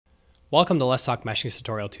Welcome to Let's Talk Meshing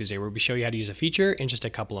Tutorial Tuesday, where we show you how to use a feature in just a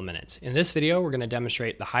couple of minutes. In this video, we're going to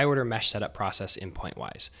demonstrate the high order mesh setup process in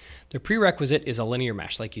Pointwise. The prerequisite is a linear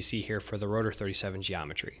mesh like you see here for the rotor 37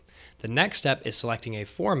 geometry. The next step is selecting a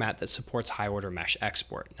format that supports high order mesh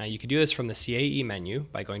export. Now you can do this from the CAE menu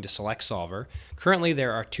by going to Select Solver. Currently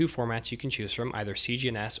there are two formats you can choose from, either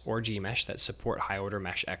CGNS or Gmesh, that support high order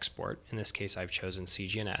mesh export. In this case I've chosen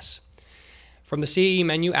CGNS. From the CAE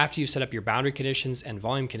menu, after you set up your boundary conditions and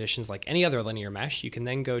volume conditions like any other linear mesh, you can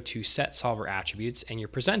then go to Set Solver Attributes, and you're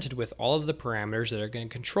presented with all of the parameters that are going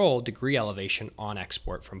to control degree elevation on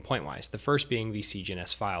export from Pointwise, the first being the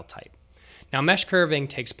CGNS file type. Now, mesh curving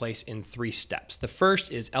takes place in three steps. The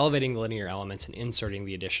first is elevating the linear elements and inserting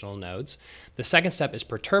the additional nodes. The second step is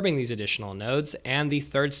perturbing these additional nodes, and the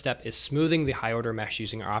third step is smoothing the high order mesh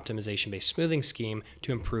using our optimization-based smoothing scheme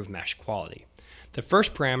to improve mesh quality. The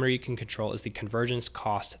first parameter you can control is the convergence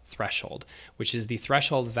cost threshold, which is the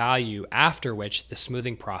threshold value after which the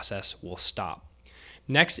smoothing process will stop.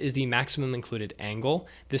 Next is the maximum included angle.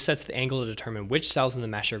 This sets the angle to determine which cells in the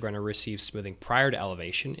mesh are going to receive smoothing prior to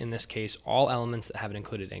elevation. In this case, all elements that have an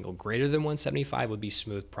included angle greater than 175 would be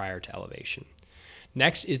smoothed prior to elevation.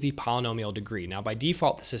 Next is the polynomial degree. Now by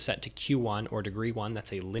default, this is set to Q1 or degree 1.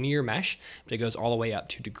 That's a linear mesh, but it goes all the way up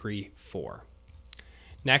to degree 4.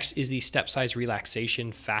 Next is the step size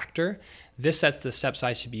relaxation factor. This sets the step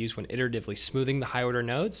size to be used when iteratively smoothing the high order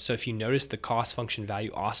nodes. So if you notice the cost function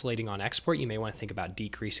value oscillating on export, you may want to think about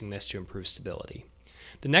decreasing this to improve stability.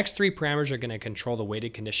 The next three parameters are going to control the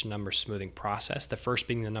weighted condition number smoothing process, the first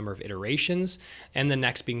being the number of iterations, and the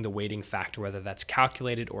next being the weighting factor, whether that's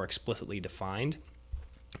calculated or explicitly defined.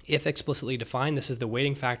 If explicitly defined, this is the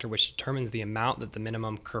weighting factor which determines the amount that the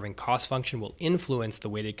minimum curving cost function will influence the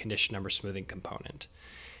weighted condition number smoothing component.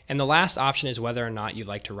 And the last option is whether or not you'd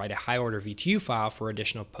like to write a high order VTU file for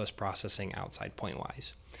additional post-processing outside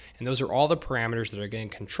Pointwise. And those are all the parameters that are going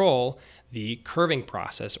to control the curving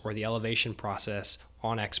process or the elevation process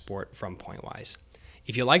on export from Pointwise.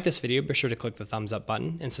 If you like this video, be sure to click the thumbs up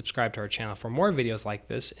button and subscribe to our channel for more videos like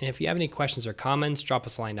this. And if you have any questions or comments, drop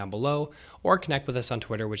us a line down below or connect with us on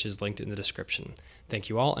Twitter, which is linked in the description. Thank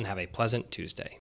you all and have a pleasant Tuesday.